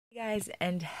Guys,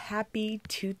 and happy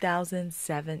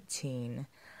 2017.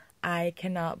 I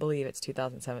cannot believe it's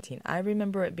 2017. I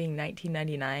remember it being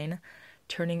 1999,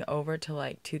 turning over to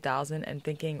like 2000 and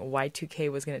thinking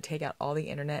Y2K was going to take out all the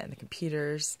internet and the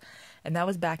computers. And that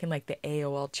was back in like the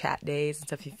AOL chat days and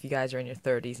stuff, if you guys are in your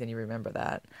 30s and you remember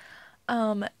that.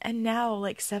 And now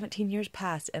like 17 years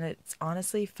passed and it's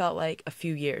honestly felt like a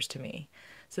few years to me.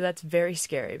 So that's very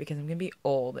scary because I'm going to be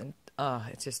old and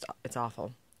it's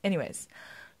awful. Anyways,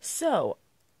 so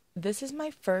this is my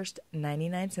first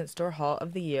 99-cent store haul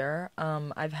of the year.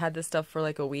 I've had this stuff for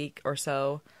like a week or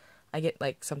so. I get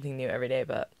like something new every day,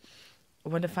 but I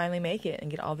wanted to finally make it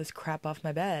and get all this crap off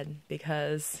my bed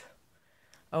because,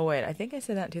 oh wait, I think I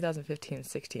said that in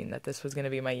 2015-16 that this was going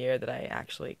to be my year that I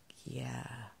actually,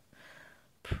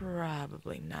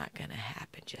 probably not going to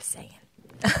happen, just saying.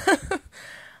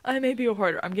 I may be a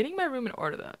hoarder. I'm getting my room in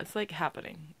order though. It's like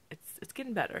happening. It's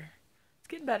getting better.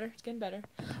 It's getting better.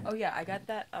 Oh yeah, I got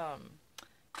that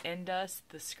Indus,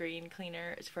 the screen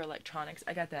cleaner. It's for electronics.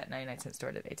 I got that 99-cent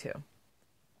store today too.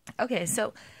 Okay,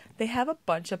 so they have a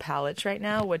bunch of palettes right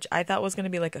now, which I thought was going to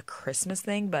be like a Christmas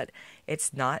thing, but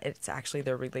it's not. It's actually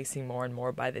they're releasing more and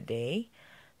more by the day.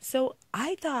 So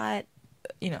I thought,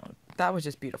 that was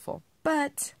just beautiful.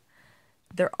 But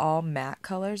they're all matte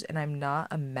colors, and I'm not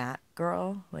a matte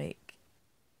girl.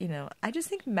 I just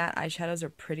think matte eyeshadows are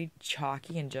pretty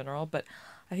chalky in general, but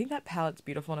I think that palette's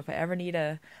beautiful, and if I ever need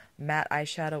a matte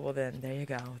eyeshadow, well then, there you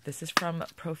go. This is from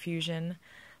Profusion,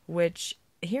 which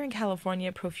here in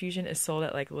California, Profusion is sold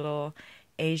at like little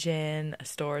Asian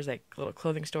stores, like little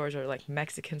clothing stores, or like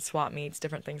Mexican swap meets,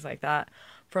 different things like that,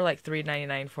 for like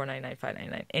 $3.99, $4.99,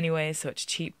 $5.99. Anyway, so it's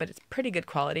cheap, but it's pretty good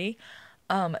quality.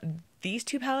 These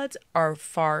two palettes are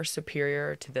far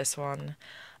superior to this one.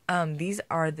 These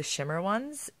are the shimmer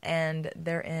ones, and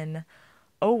they're in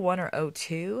 01 or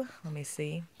 02. Let me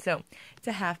see. So, it's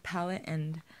a half palette,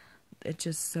 and it's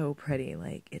just so pretty.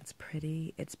 Like, it's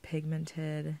pretty, it's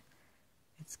pigmented,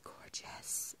 it's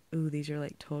gorgeous. Ooh, these are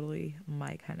like totally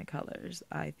my kind of colors.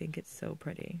 I think it's so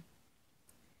pretty.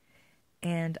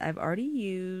 And I've already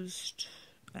used,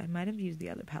 I might have used the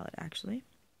other palette, actually.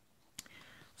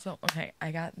 So, okay,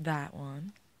 I got that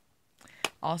one.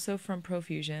 Also from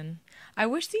Profusion. I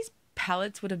wish these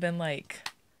palettes would have been like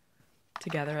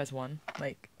together as one.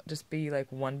 Like just be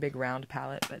like one big round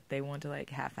palette, but they want to like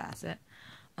half-ass it.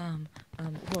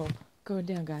 Whoa, going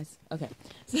down, guys. Okay.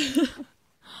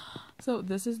 So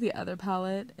this is the other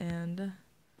palette, and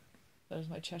there's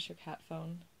my Cheshire Cat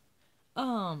phone.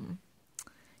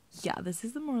 Yeah, this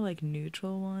is the more like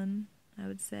neutral one, I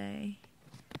would say.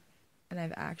 And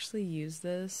I've actually used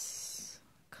this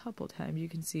couple times. You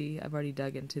can see I've already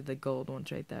dug into the gold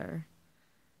ones right there.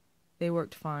 They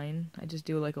worked fine. I just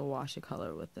do like a wash of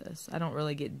color with this. I don't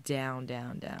really get down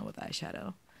with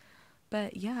eyeshadow.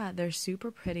 But yeah, they're super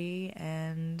pretty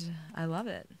and I love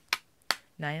it.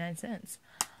 99 cents.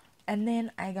 And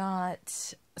then I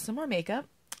got some more makeup.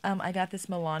 I got this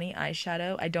Milani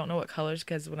eyeshadow. I don't know what colors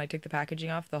because when I took the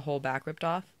packaging off, the whole back ripped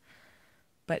off.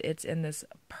 But it's in this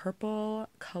purple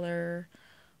color,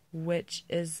 which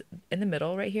is in the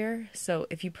middle right here. So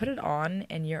if you put it on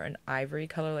and you're an ivory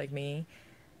color like me,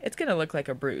 it's gonna look like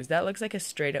a bruise. That looks like a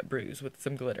straight up bruise with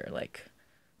some glitter. Like,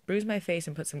 bruise my face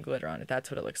and put some glitter on it.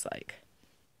 That's what it looks like.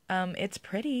 It's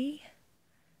pretty.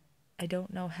 I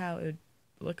don't know how it would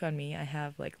look on me. I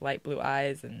have like light blue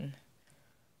eyes and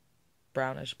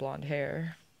brownish blonde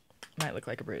hair. Might look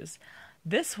like a bruise.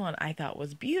 This one I thought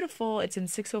was beautiful. It's in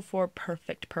 604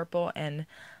 Perfect Purple, and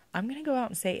I'm going to go out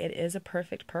and say it is a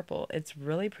perfect purple. It's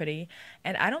really pretty,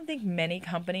 and I don't think many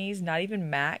companies, not even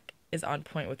MAC, is on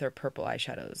point with their purple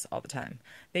eyeshadows all the time.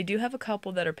 They do have a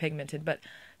couple that are pigmented, but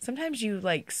sometimes you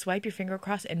like swipe your finger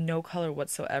across and no color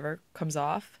whatsoever comes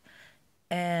off.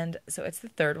 And so it's the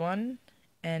third one,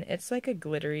 and it's like a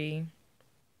glittery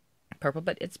purple,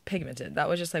 but it's pigmented. That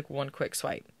was just like one quick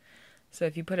swipe. So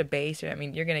if you put a base, you're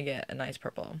going to get a nice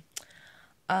purple.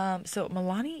 So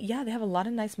Milani, yeah, they have a lot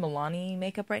of nice Milani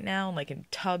makeup right now, like in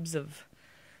tubs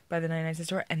by the 99-cent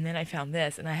store. And then I found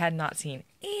this, and I had not seen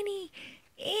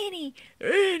any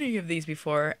of these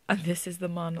before. This is the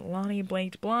Milani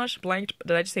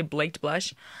did I just say Baked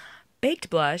Blush? Baked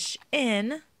Blush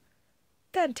in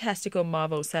Fantastical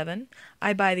Mauve 07.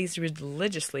 I buy these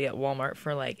religiously at Walmart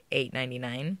for like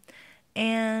 $8.99.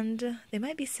 And they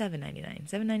might be $7.99,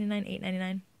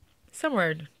 $8.99,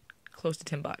 somewhere close to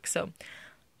 $10. So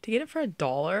to get it for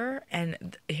 $1,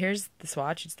 and here's the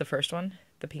swatch. It's the first one,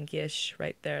 the pinkish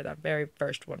right there, that very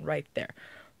first one right there.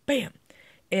 Bam!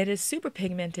 It is super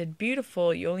pigmented,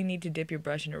 beautiful. You only need to dip your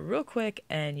brush in it real quick,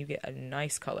 and you get a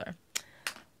nice color.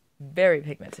 Very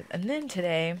pigmented. And then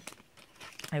today,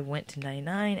 I went to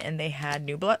 99 and they had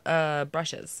new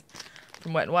brushes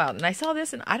from Wet n Wild. And I saw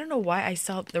this and I don't know why I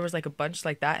saw there was like a bunch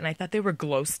like that and I thought they were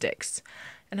glow sticks.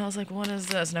 And I was like, what is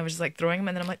this? And I was just like throwing them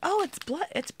and then I'm like, oh,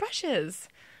 it's brushes.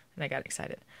 And I got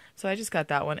excited. So I just got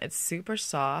that one. It's super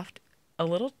soft. A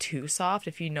little too soft,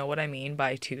 if you know what I mean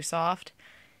by too soft.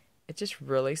 It's just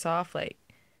really soft. Like,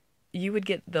 you would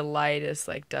get the lightest,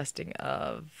 like, dusting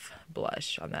of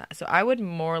blush on that. So I would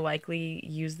more likely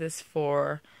use this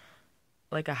for,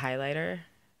 like, a highlighter.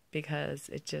 Because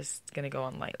it's just going to go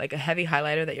on light. Like, a heavy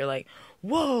highlighter that you're like,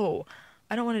 whoa!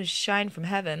 I don't want to shine from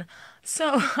heaven.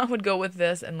 So I would go with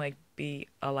this and, like, be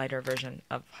a lighter version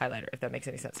of highlighter, if that makes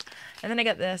any sense. And then I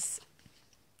got this.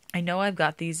 I know I've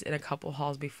got these in a couple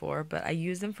hauls before, but I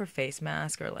use them for face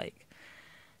mask or like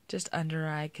just under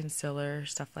eye concealer,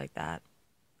 stuff like that.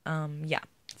 Yeah.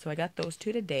 So I got those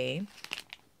two today.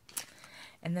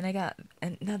 And then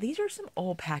and now these are some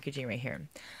old packaging right here.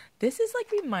 This is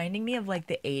like reminding me of like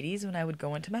the 80s when I would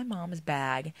go into my mom's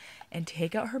bag and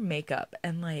take out her makeup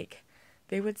and like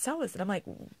they would sell this. And I'm like,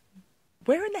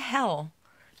 where in the hell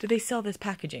do they sell this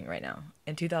packaging right now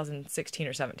in 2016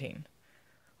 or 17?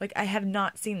 Like, I have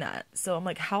not seen that. So I'm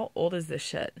like, how old is this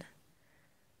shit?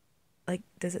 Like,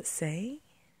 does it say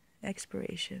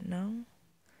expiration? No. I'm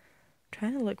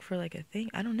trying to look for like a thing.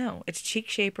 I don't know. It's Cheek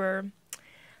Shaper.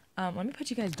 Let me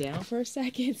put you guys down for a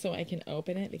second so I can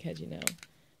open it because, you know,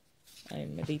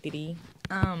 I'm a BTD.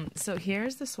 So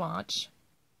here's the swatch.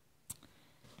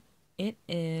 It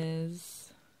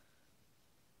is...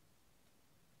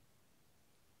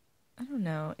 I don't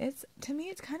know. To me,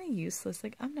 it's kind of useless.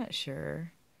 Like, I'm not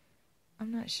sure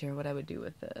what I would do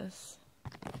with this.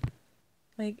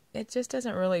 Like, it just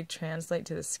doesn't really translate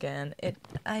to the skin.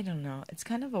 I don't know. It's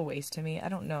kind of a waste to me. I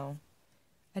don't know.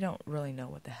 I don't really know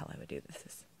what the hell I would do with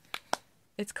this.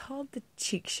 It's called the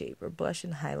Cheek Shaper Blush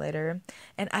and Highlighter.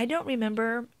 And I don't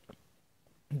remember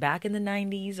back in the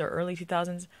 90s or early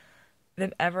 2000s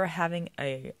them ever having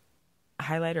a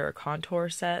highlighter or contour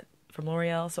set from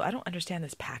L'Oreal. So I don't understand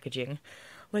this packaging.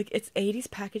 Like, it's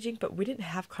 80s packaging, but we didn't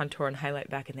have contour and highlight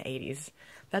back in the 80s.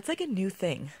 That's like a new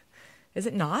thing. Is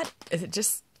it not? Is it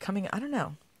just coming? I don't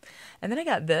know. And then I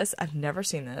got this. I've never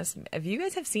seen this. If you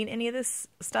guys have seen any of this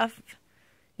stuff,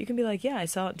 you can be like, yeah, I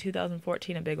saw it in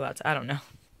 2014 at Big Lots. I don't know.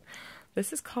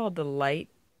 This is called the Light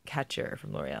Catcher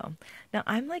from L'Oreal. Now,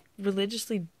 I'm like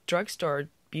religiously drugstore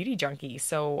beauty junkie,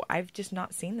 so I've just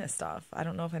not seen this stuff. I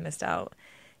don't know if I missed out.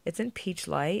 It's in Peach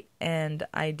Light, and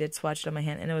I did swatch it on my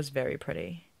hand, and it was very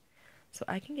pretty. So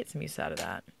I can get some use out of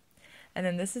that. And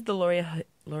then this is the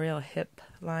L'Oreal Hip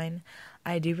line.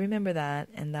 I do remember that,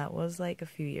 and that was like a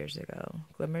few years ago.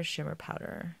 Glimmer Shimmer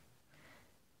Powder.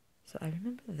 So I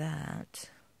remember that.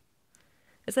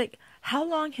 It's like, how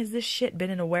long has this shit been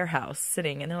in a warehouse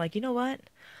sitting? And they're like, you know what?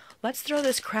 Let's throw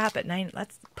this crap at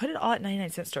let's put it all at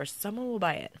 99-cent stores. Someone will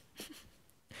buy it.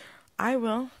 I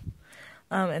will.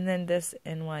 And then this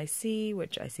NYC,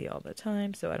 which I see all the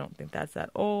time, so I don't think that's that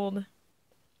old.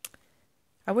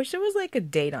 I wish there was like a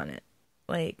date on it.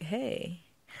 Like, hey,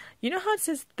 you know how it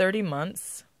says 30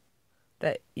 months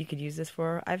that you could use this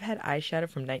for? I've had eyeshadow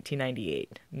from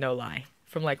 1998. No lie.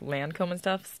 From like Lancome and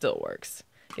stuff, still works.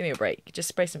 Give me a break. Just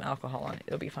spray some alcohol on it.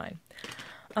 It'll be fine.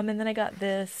 And then I got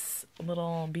this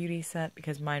little beauty set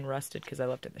because mine rusted because I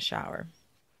left it in the shower.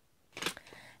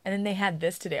 And then they had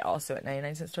this today also at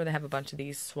 99-cent store. They have a bunch of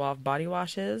these Suave body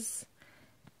washes.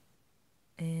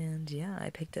 And yeah,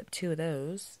 I picked up 2 of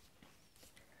those.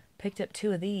 Picked up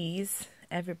 2 of these.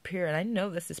 Everpure. And I know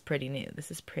this is pretty new.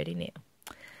 This is pretty new.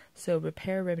 So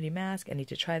Repair Remedy Mask. I need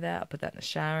to try that. I'll put that in the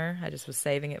shower. I just was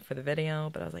saving it for the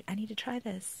video. But I was like, I need to try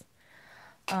this.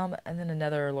 And then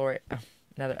another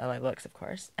LA Looks, of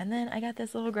course. And then I got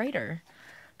this little grater.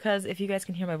 Because if you guys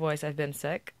can hear my voice, I've been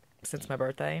sick since my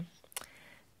birthday.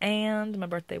 And my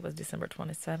birthday was December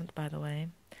 27th, by the way.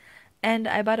 And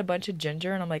I bought a bunch of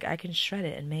ginger, and I'm like, I can shred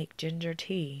it and make ginger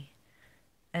tea.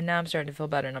 And now I'm starting to feel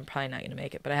better, and I'm probably not going to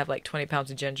make it. But I have like 20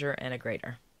 pounds of ginger and a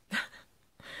grater.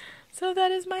 So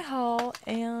that is my haul.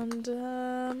 And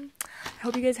I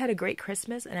hope you guys had a great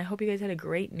Christmas, and I hope you guys had a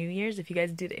great New Year's. If you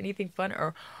guys did anything fun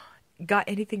or got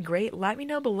anything great, let me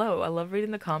know below. I love reading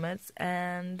the comments.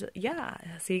 And yeah,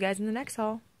 see you guys in the next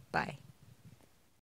haul. Bye.